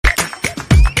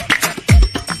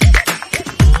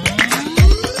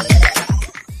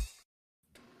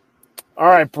All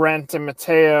right, Brent and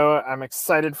Matteo, I'm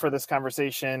excited for this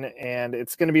conversation, and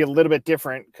it's going to be a little bit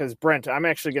different because, Brent, I'm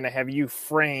actually going to have you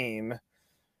frame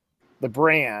the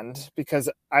brand because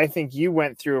I think you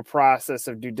went through a process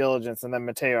of due diligence, and then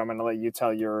Matteo, I'm going to let you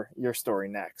tell your story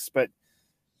next. But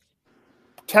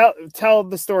tell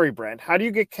the story, Brent. How do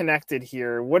you get connected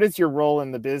here? What is your role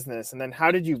in the business, and then how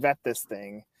did you vet this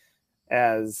thing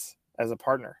as a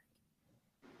partner?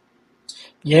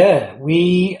 Yeah,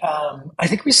 I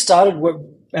think we started,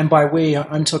 and by we,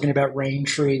 I'm talking about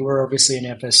Raintree. We're obviously an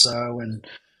FSO and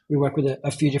we work with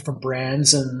a few different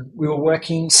brands. And we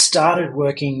started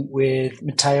working with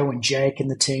Matteo and Jake and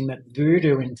the team at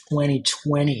Voodoo in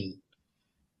 2020.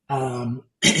 And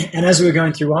as we were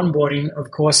going through onboarding, of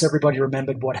course, everybody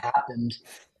remembered what happened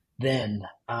then.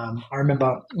 I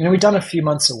remember, we'd done a few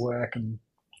months of work and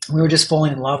we were just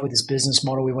falling in love with this business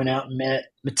model. We went out and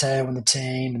met Matteo and the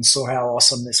team and saw how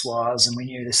awesome this was, and we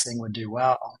knew this thing would do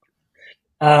well.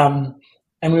 Um,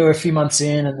 and we were a few months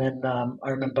in, and then I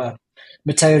remember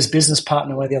Matteo's business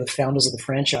partner, one of the other founders of the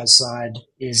franchise side,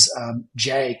 is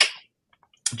Jake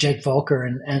Volker,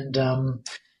 and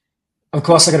of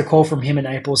course, I got a call from him in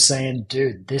April saying,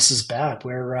 "Dude, this is bad.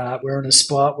 We're in a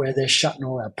spot where they're shutting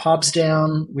all our pubs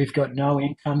down. We've got no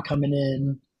income coming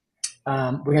in.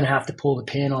 We're going to have to pull the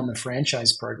pin on the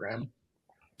franchise program."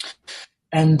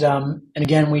 And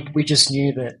again, we just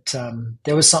knew that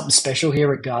there was something special here,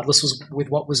 regardless with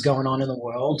what was going on in the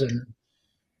world. And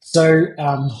so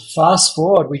fast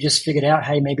forward, we just figured out,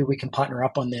 hey, maybe we can partner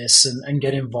up on this and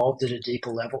get involved at a deeper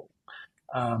level.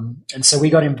 And so we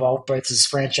got involved both as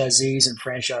franchisees and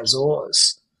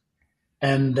franchisors.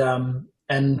 And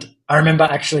I remember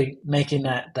actually making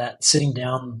that sitting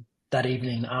down that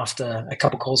evening after a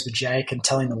couple calls with Jake and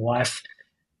telling the wife,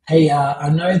 "Hey, I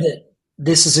know that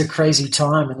this is a crazy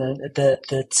time and that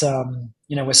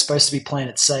we're supposed to be playing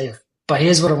it safe, but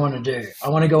here's what I want to do. I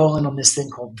want to go all in on this thing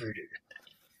called Voodoo."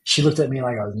 She looked at me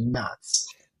like I was nuts.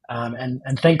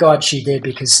 And thank God she did,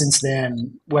 because since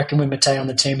then, working with Matteo on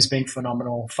the team has been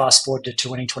phenomenal. Fast forward to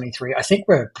 2023, I think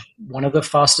we're one of the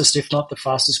fastest, if not the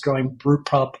fastest growing brew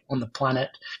pub on the planet.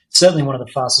 Certainly one of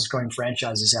the fastest growing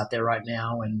franchises out there right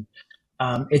now. And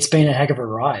it's been a heck of a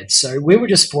ride. So we were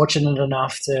just fortunate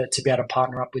enough to be able to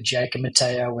partner up with Jake and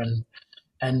Matteo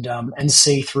and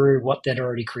see through what they'd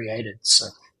already created. So.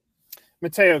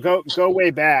 Matteo, go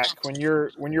way back when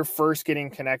you're first getting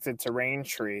connected to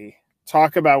Raintree.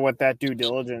 Talk about what that due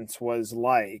diligence was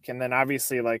like, and then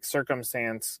obviously, like,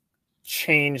 circumstance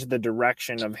changed the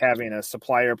direction of having a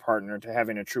supplier partner to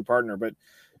having a true partner. But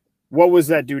what was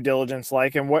that due diligence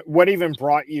like, and what even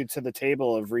brought you to the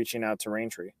table of reaching out to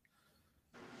Raintree?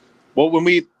 Well, when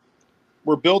we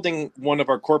were building one of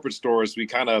our corporate stores, we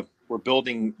kind of were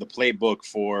building the playbook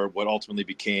for what ultimately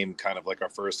became kind of like our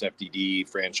first FDD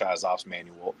franchise ops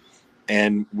manual.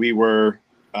 And we were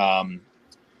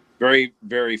very,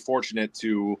 very fortunate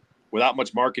to, without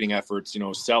much marketing efforts,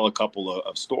 sell a couple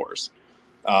of stores.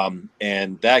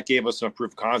 And that gave us enough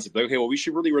proof of concept. Like, okay, well, we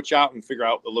should really reach out and figure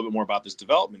out a little bit more about this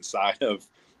development side of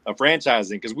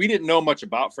franchising, because we didn't know much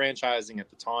about franchising at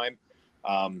the time.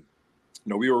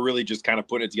 We were really just kind of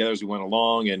putting it together as we went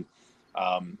along, and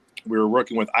we were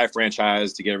working with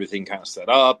iFranchise to get everything kind of set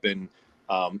up, and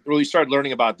really started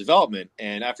learning about development.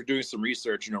 And after doing some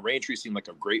research, Raintree seemed like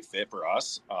a great fit for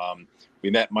us. We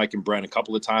met Mike and Brent a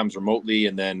couple of times remotely,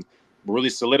 and then really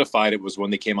solidified it was when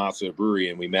they came out to the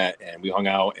brewery and we met and we hung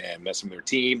out and met some of their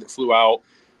team that flew out.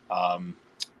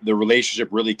 The relationship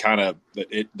really kind of,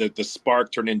 the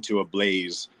spark turned into a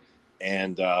blaze.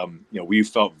 And, we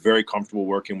felt very comfortable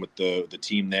working with the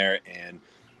team there. And,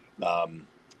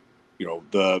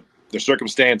 the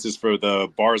circumstances for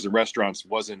the bars and restaurants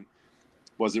wasn't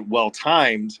well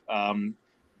timed.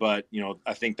 But,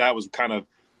 I think that was kind of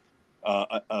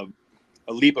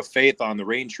a leap of faith on the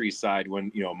Raintree side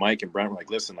when, Mike and Brent were like,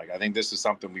 listen, like, I think this is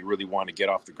something we really want to get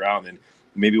off the ground, and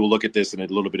maybe we'll look at this in a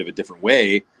little bit of a different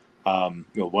way.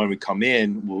 When we come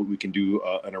in, we can do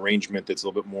an arrangement that's a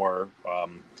little bit more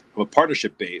of a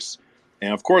partnership base.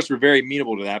 And of course, we're very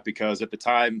amenable to that, because at the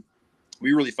time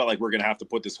we really felt like we're going to have to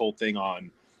put this whole thing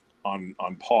on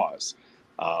pause.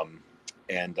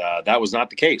 And that was not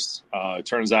the case. It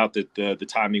turns out that the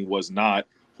timing was not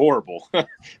horrible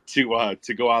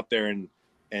to go out there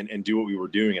and do what we were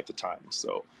doing at the time.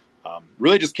 So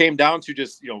really just came down to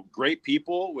just, great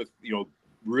people with,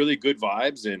 really good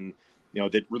vibes, and,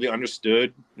 that really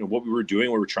understood, what we were doing,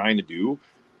 what we were trying to do.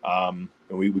 And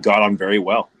we got on very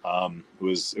well. It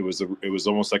was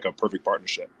almost like a perfect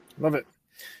partnership. Love it.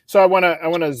 So I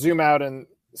want to zoom out and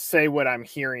say what I'm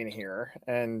hearing here.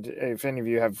 And if any of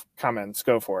you have comments,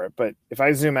 go for it. But if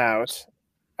I zoom out,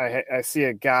 I see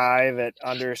a guy that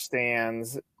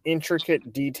understands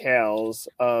intricate details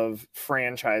of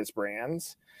franchise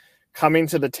brands coming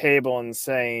to the table and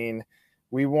saying,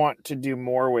 we want to do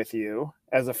more with you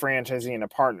as a franchisee and a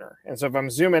partner. And so if I'm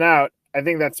zooming out, I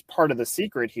think that's part of the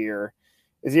secret here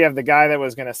is you have the guy that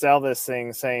was going to sell this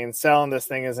thing saying selling this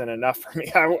thing isn't enough for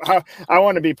me. I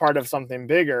want to be part of something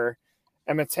bigger.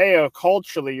 And Matteo,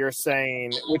 culturally, you're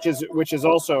saying, which is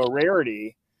also a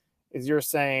rarity, is you're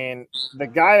saying the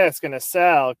guy that's going to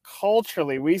sell,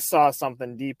 culturally, we saw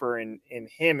something deeper in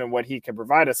him and what he could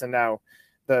provide us. And now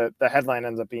the headline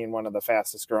ends up being one of the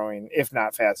fastest growing, if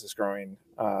not fastest growing,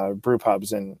 brew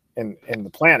pubs in the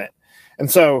planet.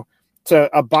 And so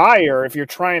to a buyer, if you're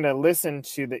trying to listen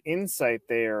to the insight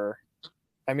there,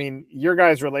 I mean, your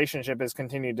guys' relationship has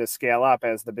continued to scale up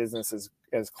as the business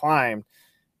has climbed.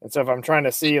 And so if I'm trying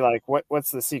to see like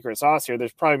what's the secret sauce here,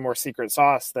 there's probably more secret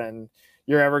sauce than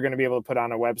you're ever going to be able to put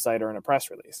on a website or in a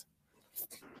press release.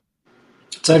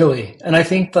 Totally. And I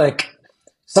think like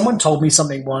someone told me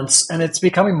something once, and it's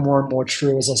becoming more and more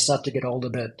true as I start to get older,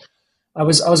 but I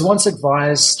was once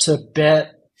advised to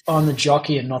bet on the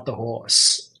jockey and not the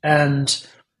horse. And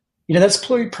that's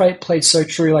played so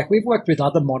true. Like we've worked with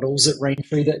other models at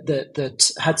Raintree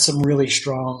that had some really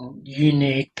strong,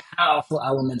 unique, powerful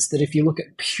elements that if you look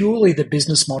at purely the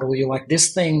business model, you're like,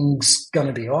 this thing's going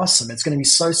to be awesome. It's going to be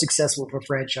so successful for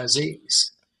franchisees.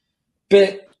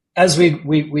 But as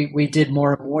we did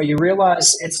more and more, you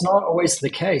realize it's not always the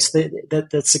case. That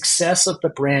the success of the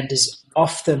brand is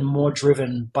often more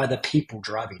driven by the people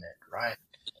driving it, right?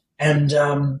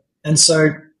 And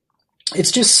so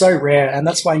it's just so rare, and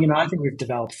that's why I think we've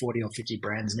developed 40 or 50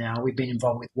 brands now. We've been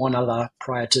involved with one other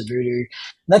prior to Voodoo. And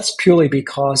that's purely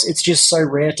because it's just so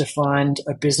rare to find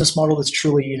a business model that's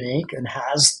truly unique and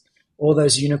has all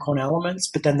those unicorn elements,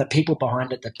 but then the people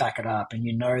behind it that back it up, and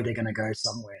they're going to go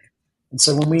somewhere. And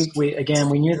so when we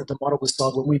knew that the model was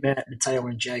solid. When we met Matteo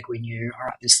and Jake, we knew, all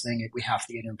right, this thing we have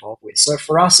to get involved with. So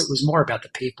for us, it was more about the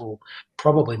people,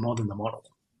 probably more than the model.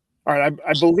 All right,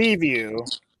 I believe you.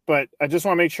 But I just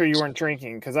want to make sure you weren't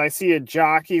drinking because I see a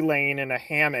jockey laying in a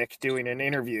hammock doing an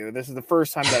interview. This is the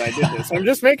first time that I did this. I'm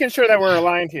just making sure that we're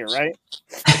aligned here, right?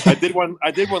 I did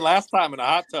one last time in a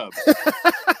hot tub.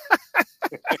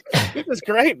 This is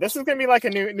great. This is going to be like a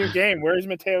new game. Where's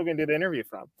Matteo going to do the interview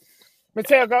from?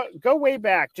 Matteo, go way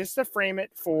back just to frame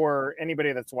it for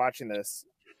anybody that's watching this.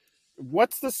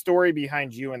 What's the story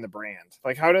behind you and the brand?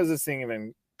 Like, how does this thing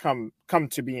even come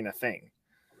to being a thing?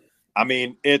 I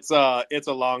mean, it's a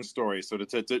long story. So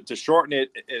to shorten it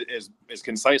as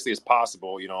concisely as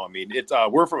possible, I mean,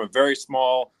 we're from a very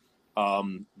small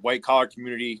white collar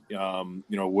community.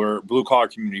 We're blue collar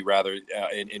community rather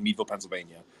in Meadville,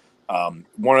 Pennsylvania.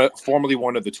 Formerly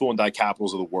one of the tool and die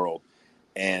capitals of the world,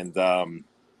 and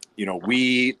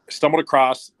we stumbled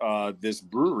across this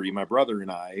brewery. My brother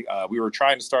and I, we were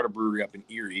trying to start a brewery up in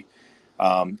Erie.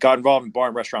 Got involved in bar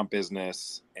and restaurant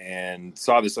business and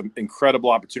saw this incredible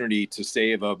opportunity to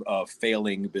save a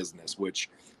failing business, which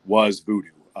was Voodoo.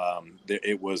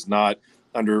 It was not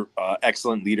under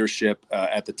excellent leadership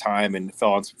at the time and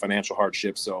fell on some financial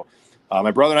hardship. So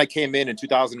my brother and I came in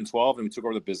 2012 and we took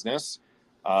over the business.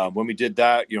 When we did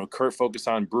that, Kurt focused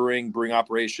on brewing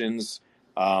operations,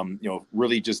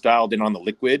 really just dialed in on the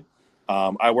liquid.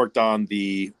 I worked on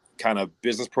the kind of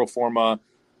business pro forma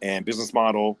and business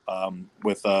model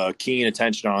with keen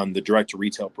attention on the direct to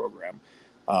retail program.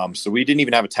 So we didn't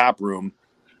even have a tap room,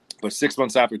 but 6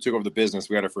 months after we took over the business,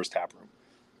 we had our first tap room.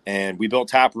 And we built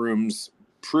tap rooms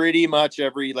pretty much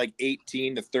every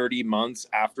 18 to 30 months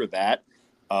after that,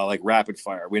 like rapid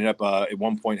fire. We ended up at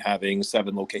one point having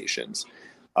 7 locations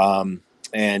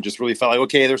and just really felt like,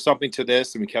 okay, there's something to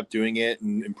this. And we kept doing it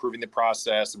and improving the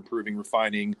process,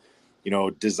 refining,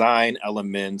 design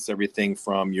elements, everything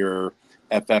from your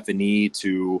FF&E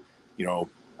to,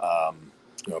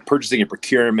 purchasing and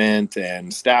procurement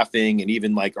and staffing, and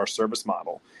even like our service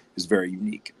model is very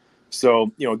unique.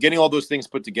 So, getting all those things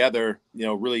put together,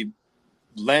 really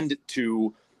lend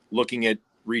to looking at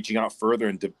reaching out further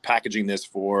and packaging this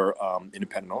for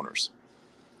independent owners.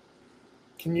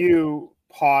 Can you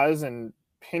pause and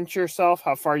pinch yourself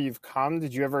how far you've come?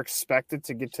 Did you ever expect it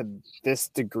to get to this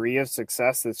degree of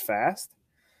success this fast?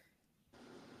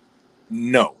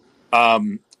 No.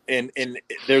 And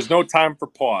there's no time for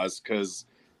pause because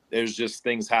there's just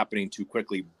things happening too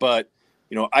quickly. But,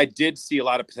 I did see a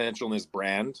lot of potential in this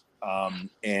brand.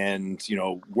 And,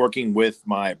 working with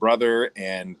my brother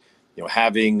and,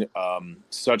 having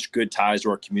such good ties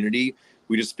to our community,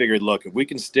 we just figured, look, if we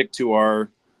can stick to our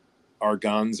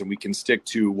guns and we can stick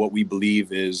to what we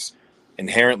believe is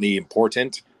inherently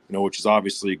important, which is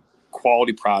obviously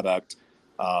quality product,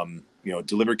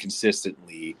 delivered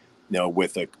consistently,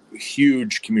 with a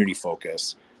huge community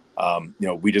focus.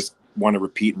 We just want to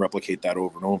repeat and replicate that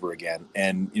over and over again.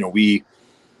 And,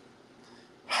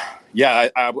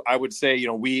 I would say,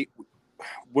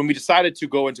 when we decided to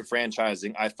go into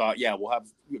franchising, I thought, we'll have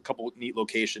a couple of neat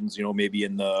locations, maybe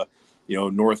in the,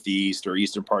 Northeast or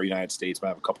Eastern part of the United States, might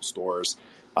have a couple stores.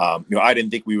 I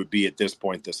didn't think we would be at this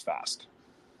point this fast.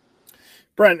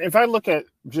 Brent, if I look at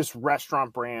just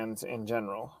restaurant brands in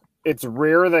general, it's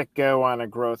rare that go on a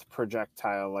growth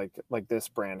projectile like this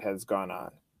brand has gone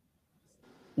on.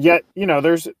 Yet,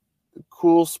 there's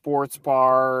cool sports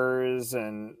bars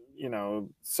and,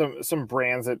 some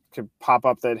brands that could pop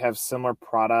up that have similar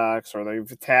products, or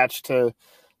they've attached to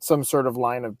some sort of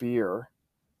line of beer.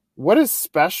 What is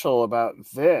special about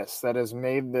this that has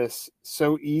made this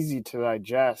so easy to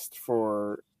digest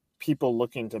for people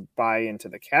looking to buy into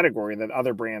the category that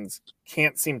other brands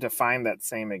can't seem to find that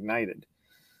same ignited?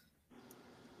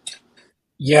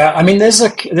 Yeah, I mean,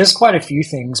 there's quite a few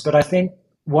things, but I think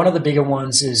one of the bigger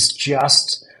ones is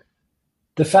just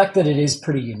the fact that it is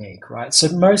pretty unique, right? So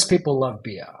most people love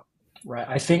beer, right?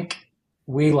 I think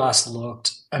we last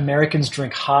looked, Americans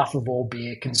drink half of all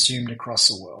beer consumed across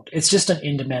the world. It's just an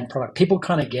in-demand product. People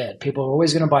kind of get, people are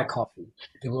always going to buy coffee.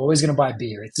 People are always going to buy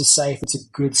beer. It's a safe, it's a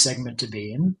good segment to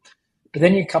be in. But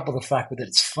then you couple the fact that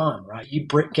it's fun, right? You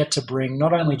get to bring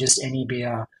not only just any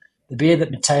beer, the beer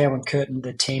that Matteo and Kurt and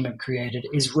the team have created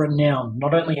is renowned,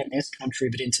 not only in this country,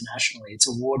 but internationally. It's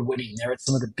award-winning. They're at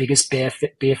some of the biggest beer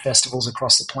festivals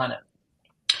across the planet.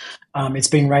 It's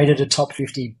been rated a top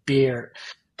 50 beer.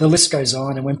 The list goes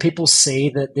on. And when people see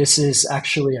that this is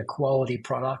actually a quality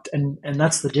product, and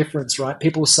that's the difference, right?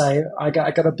 People say, I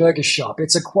got a burger shop.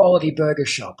 It's a quality burger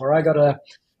shop. Or I got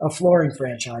a flooring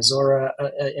franchise or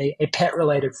a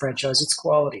pet-related franchise. It's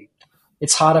quality.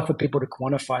 It's harder for people to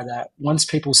quantify that. Once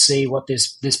people see what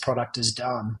this product has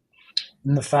done,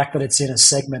 and the fact that it's in a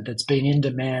segment that's been in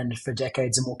demand for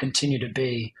decades and will continue to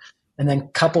be, and then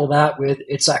couple that with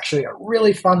it's actually a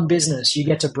really fun business. You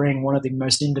get to bring one of the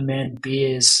most in-demand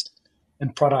beers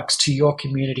and products to your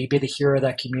community, be the hero of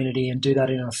that community, and do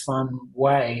that in a fun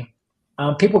way.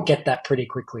 People get that pretty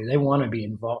quickly. They want to be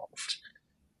involved.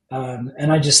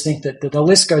 And I just think that the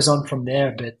list goes on from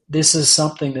there, but this is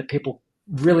something that people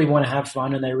really want to have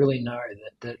fun, and they really know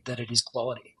that it is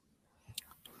quality.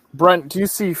 Brent, do you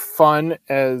see fun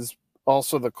as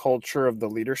also the culture of the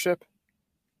leadership?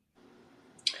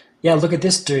 Yeah, look at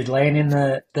this dude laying in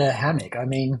the hammock. I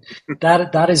mean,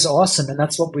 that is awesome, and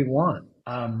that's what we want.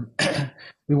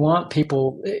 We want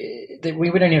people that we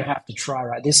don't even have to try,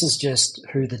 right? This is just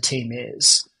who the team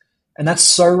is. And that's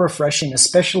so refreshing,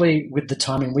 especially with the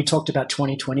timing. We talked about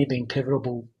 2020 being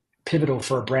pivotal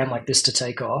for a brand like this to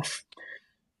take off.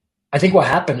 I think what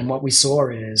happened and what we saw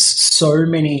is so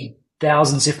many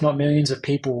thousands, if not millions of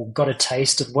people got a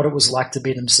taste of what it was like to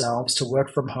be themselves, to work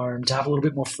from home, to have a little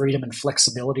bit more freedom and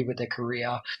flexibility with their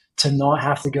career, to not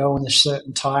have to go in the shirt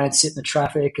and tie and sit in the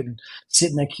traffic and sit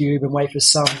in their cube and wait for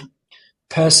some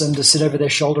person to sit over their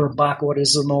shoulder and bark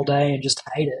orders them all day and just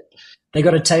hate it. They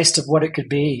got a taste of what it could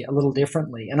be a little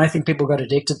differently. And I think people got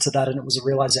addicted to that, and it was a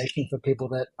realization for people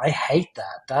that I hate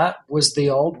that. That was the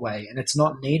old way, and it's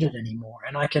not needed anymore.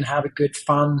 And I can have a good,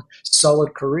 fun,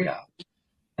 solid career.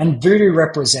 And Voodoo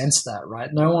represents that, right?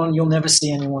 You'll never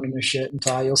see anyone in a shirt and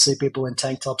tie. You'll see people in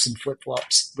tank tops and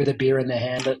flip-flops with a beer in their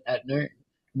hand at noon.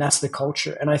 And that's the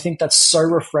culture. And I think that's so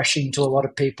refreshing to a lot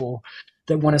of people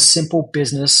that want a simple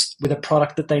business with a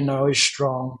product that they know is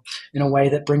strong in a way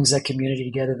that brings their community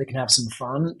together, that can have some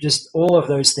fun. Just all of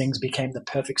those things became the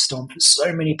perfect storm for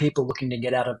so many people looking to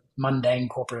get out of mundane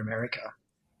corporate America.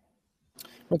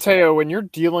 Matteo, when you're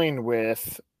dealing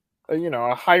with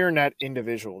a higher net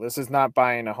individual, this is not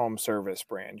buying a home service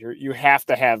brand. You have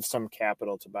to have some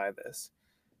capital to buy this.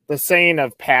 The saying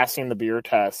of passing the beer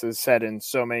test is said in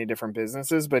so many different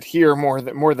businesses, but here more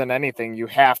than anything, you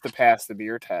have to pass the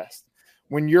beer test.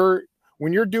 When you're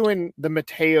doing the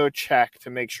Matteo check to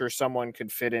make sure someone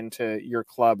could fit into your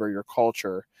club or your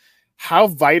culture, how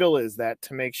vital is that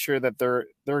to make sure that they're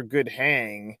a good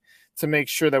hang, to make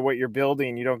sure that what you're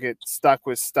building, you don't get stuck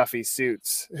with stuffy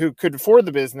suits who could afford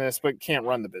the business but can't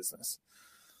run the business?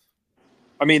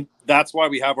 I mean, that's why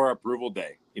we have our approval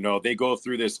day. They go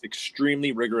through this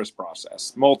extremely rigorous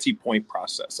process, multi-point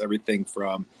process, everything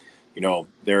from,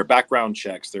 their background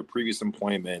checks, their previous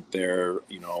employment, they're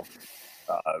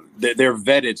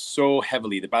vetted so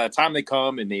heavily that by the time they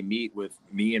come and they meet with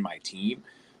me and my team,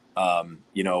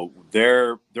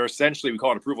 they're essentially, we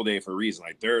call it approval day for a reason.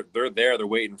 Like they're there, they're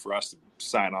waiting for us to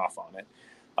sign off on it.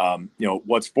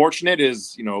 What's fortunate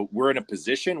is, we're in a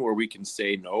position where we can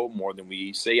say no more than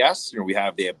we say yes. We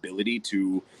have the ability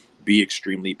to be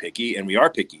extremely picky, and we are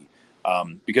picky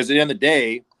because at the end of the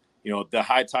day, the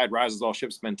high tide rises all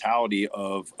ships mentality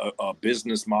of a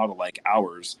business model like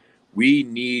ours. We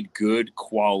need good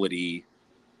quality,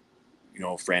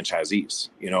 franchisees,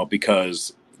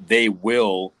 because they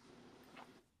will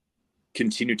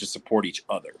continue to support each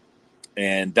other.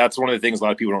 And that's one of the things a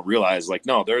lot of people don't realize. Like,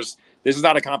 no, this is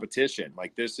not a competition.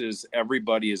 Like,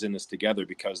 everybody is in this together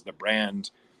because the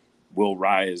brand will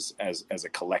rise as a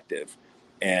collective.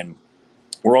 And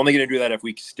we're only going to do that if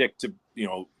we stick to,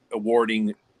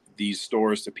 awarding these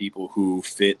stores to people who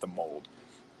fit the mold.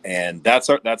 And that's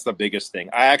the biggest thing.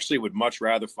 I actually would much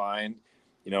rather find,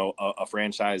 a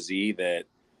franchisee that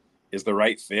is the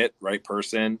right fit, right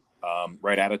person,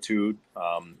 right attitude,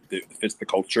 that fits the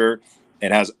culture,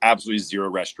 and has absolutely zero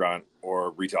restaurant or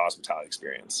retail hospitality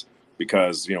experience,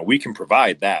 because, we can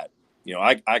provide that.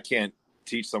 I can't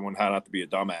teach someone how not to be a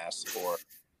dumbass or,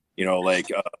 like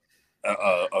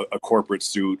a corporate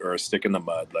suit or a stick in the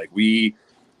mud. Like we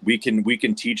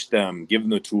can teach them, give them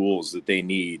the tools that they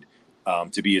need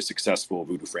to be a successful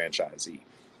Voodoo franchisee.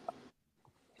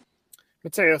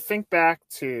 Matteo, think back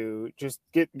to just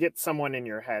get someone in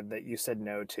your head that you said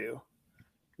no to.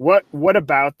 What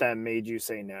about them made you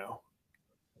say no?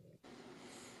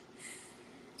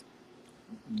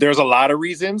 There's a lot of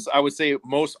reasons. I would say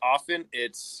most often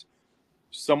it's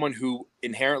someone who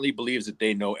inherently believes that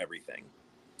they know everything.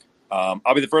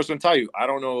 I'll be the first one to tell you, I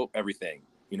don't know everything.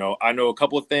 I know a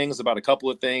couple of things about a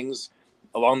couple of things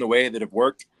along the way that have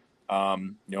worked.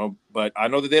 But I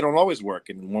know that they don't always work,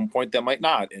 and at one point that might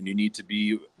not, and you need to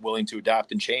be willing to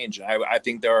adapt and change. I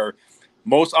think there are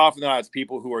most often than not, it's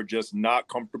people who are just not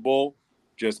comfortable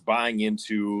just buying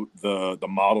into the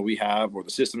model we have, or the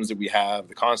systems that we have,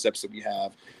 the concepts that we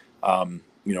have.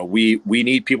 We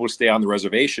need people to stay on the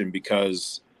reservation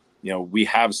because, we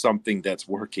have something that's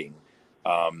working,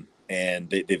 and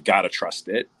they've got to trust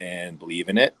it and believe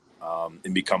in it,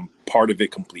 and become part of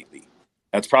it completely.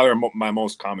 That's probably my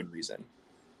most common reason.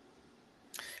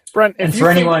 Brent, and for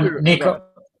anyone, Nick,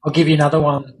 I'll give you another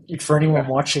one. For anyone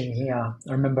watching here,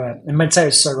 I remember, and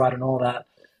Matteo's so right in all that.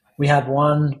 We had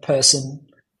one person,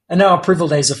 and our approval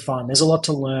days are fun. There's a lot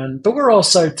to learn, but we're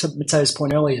also, to Matteo's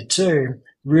point earlier too,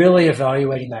 really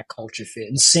evaluating that culture fit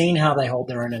and seeing how they hold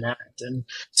their own and act. And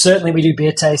certainly we do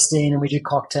beer tasting and we do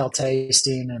cocktail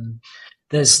tasting, and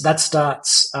that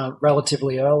starts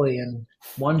relatively early. And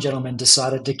one gentleman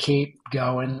decided to keep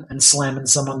going and slamming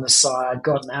some on the side,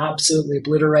 got absolutely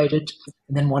obliterated,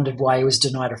 and then wondered why he was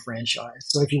denied a franchise.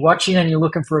 So if you're watching and you're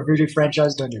looking for a Voodoo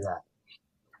franchise, don't do that.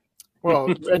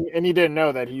 Well, and he didn't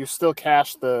know that you still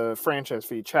cashed the franchise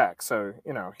fee check. So,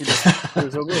 he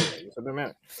was obliterated for the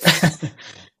minute.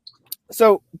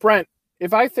 So, Brent,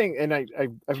 if I think, and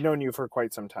I've known you for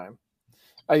quite some time,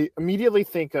 I immediately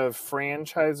think of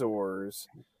franchisors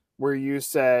where you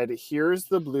said, here's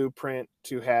the blueprint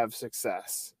to have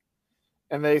success.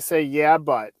 And they say, yeah,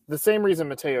 but the same reason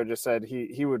Matteo just said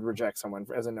he would reject someone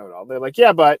as a know-it-all. They're like,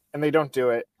 yeah, but, and they don't do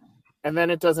it. And then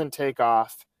it doesn't take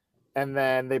off. And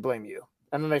then they blame you.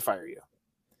 And then they fire you.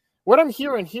 What I'm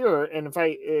hearing here, and if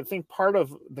I think part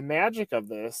of the magic of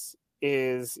this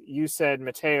is you said,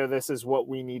 Matteo, this is what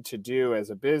we need to do as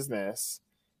a business.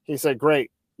 He said,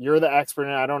 great. You're the expert,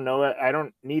 and I don't know it. I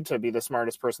don't need to be the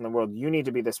smartest person in the world. You need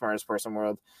to be the smartest person in the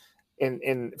world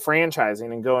in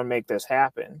franchising and go and make this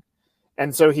happen.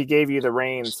 And so he gave you the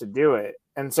reins to do it.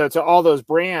 And so to all those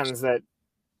brands that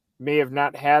may have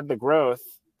not had the growth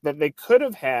that they could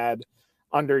have had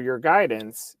under your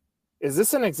guidance, is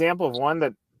this an example of one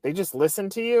that they just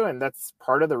listened to you, and that's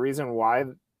part of the reason why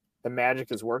the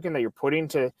magic is working, that you're putting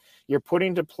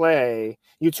to play?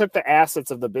 You took the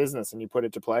assets of the business and you put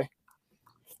it to play.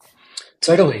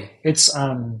 Totally. It's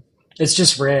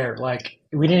just rare. Like,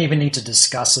 we didn't even need to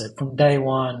discuss it from day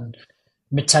one.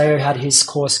 Matteo had his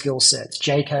core skill sets.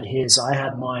 Jake had his. I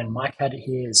had mine. Mike had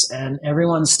his. And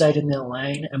everyone stayed in their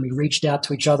lane, and we reached out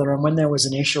to each other. And when there was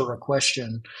an issue or a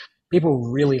question, people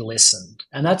really listened.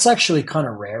 And that's actually kind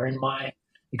of rare in my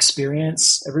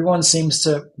experience. Everyone seems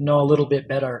to know a little bit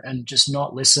better and just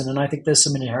not listen. And I think there's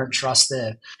some inherent trust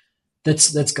there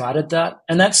that's guided that.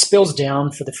 And that spills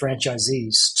down for the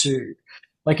franchisees too.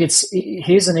 Like,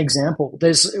 here's an example.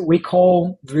 We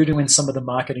call Voodoo in some of the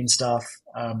marketing stuff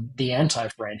the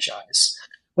anti-franchise.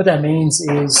 What that means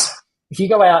is, if you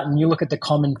go out and you look at the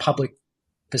common public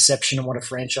perception of what a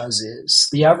franchise is,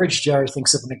 the average Joe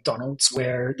thinks of McDonald's,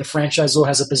 where the franchisor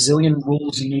has a bazillion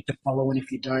rules you need to follow, and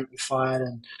if you don't, you're fired.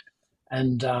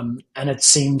 And it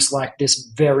seems like this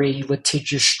very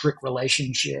litigious, strict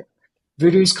relationship.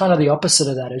 Voodoo's kind of the opposite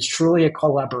of that. It's truly a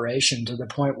collaboration, to the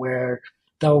point where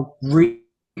they'll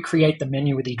create the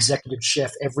menu with the executive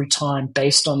chef every time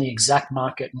based on the exact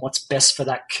market and what's best for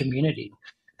that community.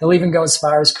 They'll even go as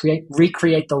far as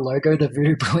recreate the logo, the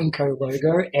Voodoo Brewing Co.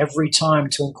 logo, every time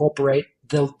to incorporate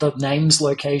the name's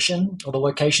location or the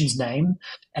location's name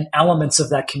and elements of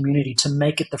that community to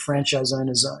make it the franchise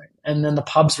owner's own. And then the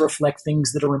pubs reflect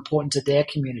things that are important to their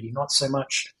community, not so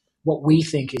much what we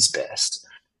think is best.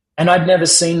 And I'd never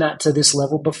seen that to this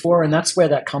level before. And that's where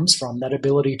that comes from, that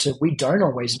ability to, we don't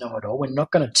always know it all. We're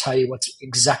not going to tell you what's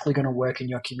exactly going to work in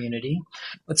your community.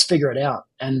 Let's figure it out.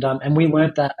 And we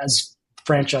learned that as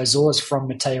franchisors from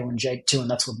Matteo and Jake too.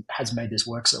 And that's what has made this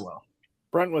work so well.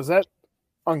 Brent, was that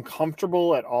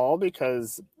uncomfortable at all?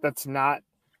 Because that's not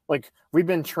like, we've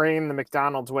been trained the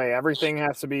McDonald's way. Everything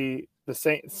has to be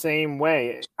the same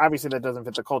way. Obviously that doesn't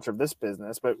fit the culture of this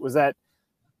business, but was that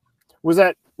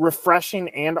refreshing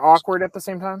and awkward at the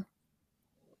same time?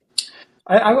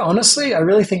 I honestly, I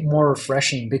really think more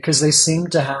refreshing because they seem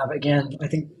to have, again, I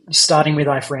think starting with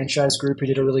our franchise group who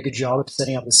did a really good job of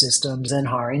setting up the systems and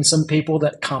hiring some people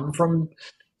that come from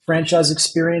franchise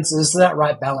experiences, that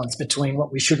right balance between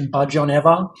what we shouldn't budge on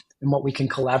ever and what we can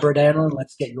collaborate on.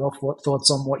 Let's get your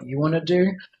thoughts on what you want to do.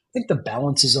 I think the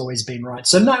balance has always been right.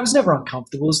 So no, it was never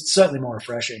uncomfortable. It was certainly more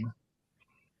refreshing.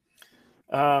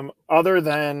 Other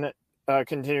than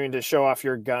continuing to show off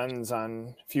your guns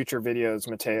on future videos,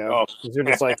 Matteo, you're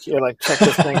just like, check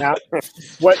this thing out. That's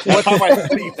my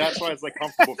sleeve. That's why it's like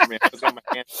comfortable for me. I just got my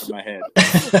hands in my head.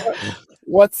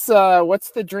 What's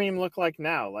the dream look like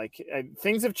now? Like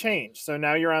things have changed, so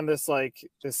now you're on this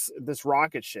this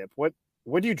rocket ship. What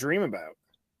do you dream about?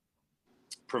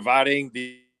 Providing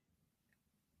the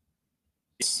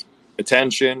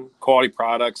attention, quality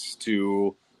products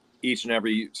to each and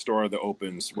every store that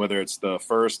opens, whether it's the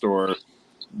first or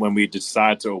when we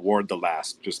decide to award the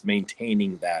last, just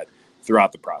maintaining that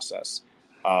throughout the process.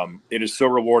 It is so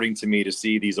rewarding to me to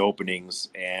see these openings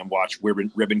and watch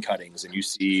ribbon cuttings, and you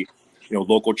see,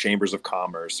 local chambers of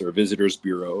commerce or visitors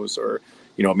bureaus, or,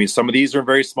 some of these are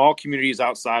very small communities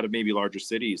outside of maybe larger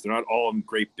cities. They're not all in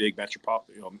great big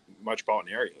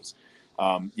metropolitan areas.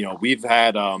 We've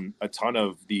had a ton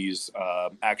of these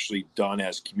actually done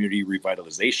as community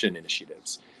revitalization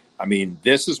initiatives. I mean,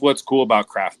 this is what's cool about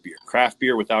craft beer. Craft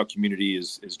beer without community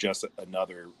is just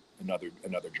another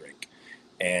drink.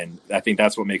 And I think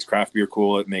that's what makes craft beer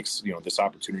cool. It makes, this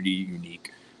opportunity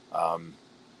unique.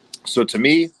 So to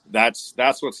me, that's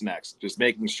what's next. Just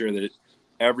making sure that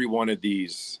every one of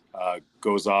these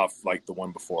goes off like the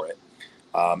one before it,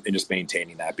 and just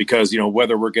maintaining that. Because,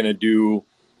 whether we're going to do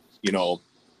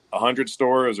 100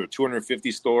 stores or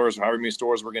 250 stores or however many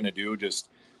stores we're going to do, just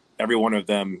every one of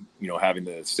them, having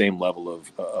the same level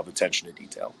of attention to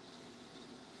detail.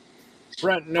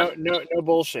 Brent, no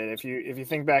bullshit. If you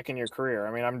think back in your career,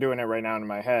 I mean, I'm doing it right now in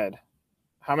my head.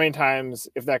 How many times,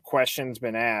 if that question's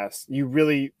been asked, you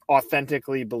really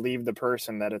authentically believe the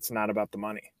person that it's not about the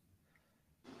money?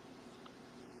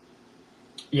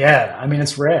 Yeah, I mean,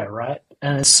 it's rare, right?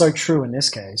 And it's so true in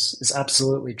this case. It's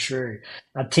absolutely true.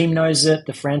 Our team knows it.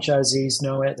 The franchisees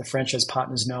know it. The franchise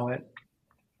partners know it.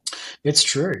 It's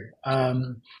true.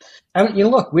 And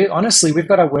look, we've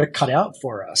got our work cut out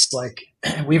for us. Like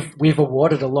we've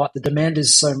awarded a lot. The demand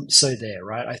is so there,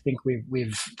 right? I think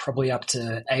we've probably up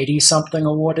to 80 something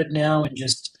awarded now in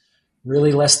just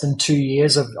really less than 2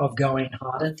 years of going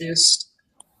hard at this.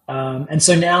 And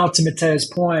so now, to Matteo's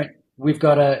point, we've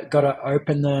got to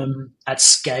open them at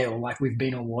scale, like we've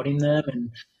been awarding them, and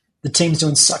the team's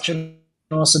doing such an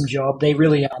awesome job. They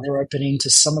really are. They're opening to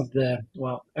some of the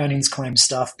earnings claim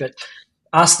stuff, but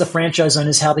ask the franchise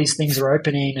owners how these things are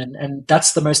opening, and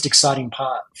that's the most exciting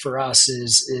part for us.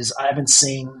 Is I haven't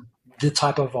seen the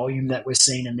type of volume that we're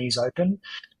seeing in these open.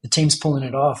 The team's pulling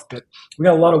it off, but we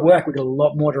got a lot of work. We got a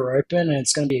lot more to open, and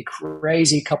it's going to be a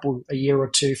crazy a year or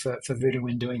two for Voodoo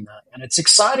in doing that. And it's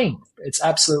exciting. It's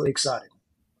absolutely exciting.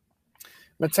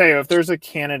 Matteo, if there's a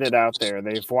candidate out there,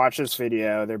 they've watched this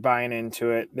video, they're buying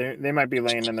into it. They might be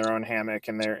laying in their own hammock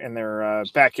in their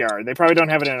backyard. They probably don't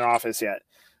have it in an office yet.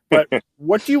 But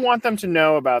what do you want them to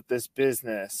know about this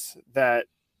business? That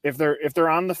if they're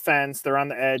on the fence, they're on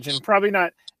the edge, and probably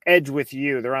not edge with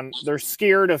you. They're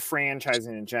scared of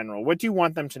franchising in general. What do you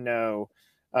want them to know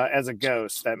as a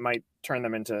ghost that might turn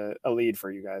them into a lead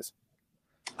for you guys?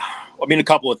 I mean, a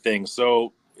couple of things.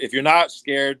 So if you're not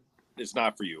scared, it's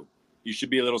not for you. You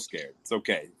should be a little scared. It's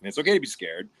okay. And it's okay to be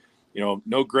scared.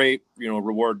 No great,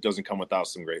 reward doesn't come without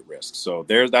some great risks. So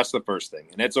that's the first thing.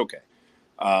 And it's okay.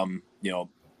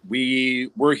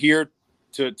 We're here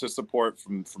to support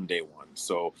from day one.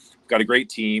 So we've got a great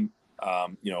team.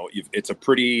 It's a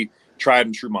pretty tried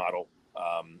and true model.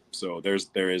 So there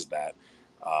is that.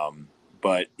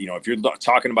 But, if you're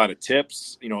talking about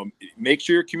tips, make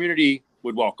sure your community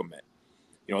would welcome it.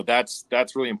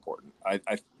 That's really important.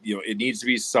 It needs to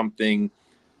be something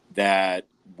that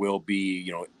will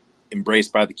be,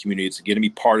 embraced by the community. It's going to be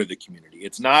part of the community.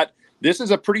 This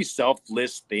is a pretty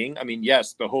selfless thing. I mean,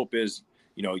 yes, the hope is,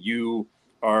 you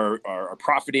are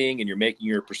profiting and you're making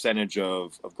your percentage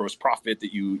of gross profit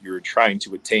that you're trying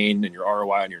to attain and your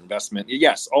ROI on your investment.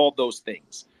 Yes, all of those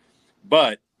things.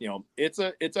 But, it's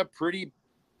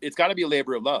got to be a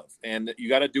labor of love, and you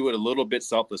got to do it a little bit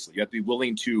selflessly. You have to be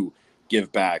willing to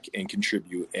give back and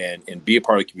contribute and be a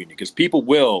part of the community, because people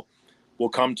will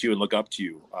come to you and look up to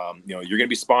you. You're going to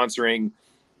be sponsoring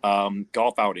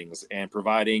golf outings and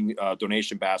providing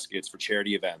donation baskets for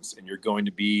charity events, and you're going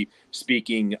to be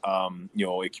speaking,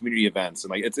 at community events,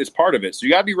 and it's part of it. So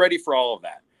you got to be ready for all of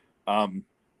that.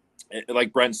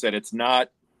 Like Brent said, it's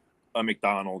not a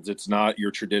McDonald's. It's not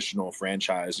your traditional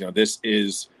franchise. This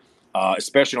is,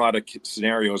 especially in a lot of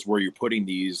scenarios where you're putting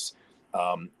these,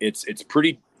 it's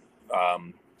pretty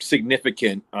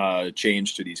significant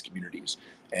change to these communities,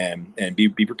 and be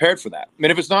prepared for that. I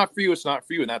mean, if it's not for you, it's not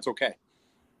for you, and that's okay.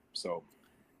 So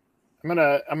I'm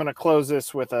gonna close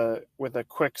this with a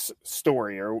quick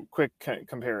story or quick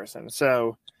comparison.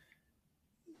 So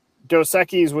Dos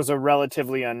Equis was a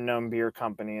relatively unknown beer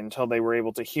company until they were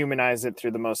able to humanize it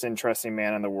through the most interesting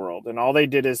man in the world. And all they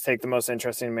did is take the most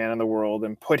interesting man in the world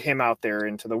and put him out there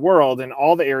into the world in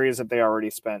all the areas that they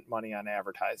already spent money on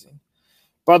advertising.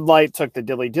 Bud Light took the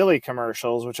Dilly Dilly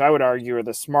commercials, which I would argue are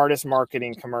the smartest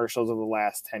marketing commercials of the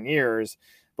last 10 years.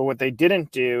 But what they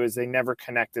didn't do is they never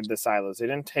connected the silos. They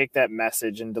didn't take that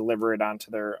message and deliver it onto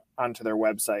their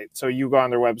website. So you go on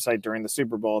their website during the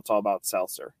Super Bowl, it's all about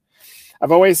seltzer.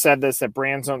 I've always said this, that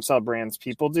brands don't sell brands,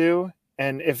 people do.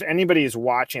 And if anybody is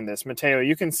watching this, Matteo,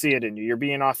 you can see it in you. You're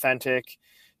being authentic.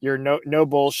 You're no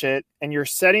bullshit. And you're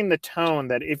setting the tone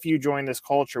that if you join this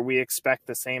culture, we expect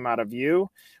the same out of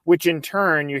you, which in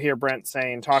turn, you hear Brent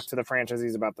saying, talk to the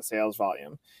franchisees about the sales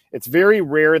volume. It's very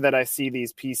rare that I see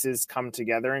these pieces come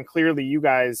together. And clearly you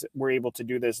guys were able to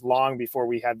do this long before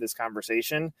we had this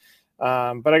conversation.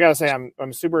 But I got to say,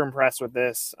 I'm super impressed with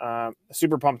this,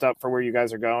 super pumped up for where you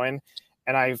guys are going.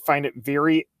 And I find it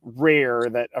very rare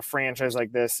that a franchise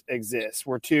like this exists.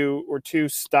 We're too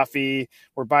stuffy.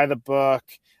 We're by the book.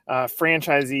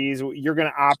 Franchisees, you're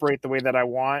going to operate the way that I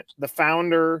want. The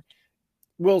founder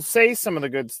will say some of the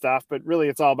good stuff, but really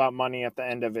it's all about money at the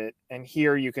end of it. And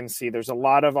here you can see there's a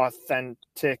lot of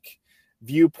authentic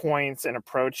viewpoints and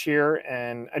approach here.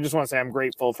 And I just want to say I'm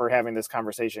grateful for having this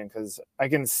conversation, because I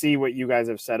can see what you guys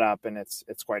have set up, and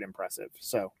it's quite impressive.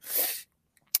 So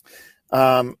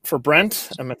for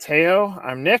Brent and Matteo,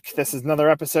 I'm Nick. This is another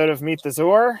episode of Meet the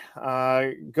Zor.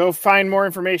 Go find more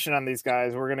information on these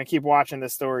guys. We're going to keep watching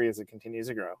this story as it continues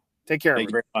to grow. Take care. Thank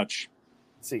you very much.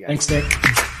 See you guys. Thanks,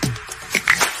 Nick.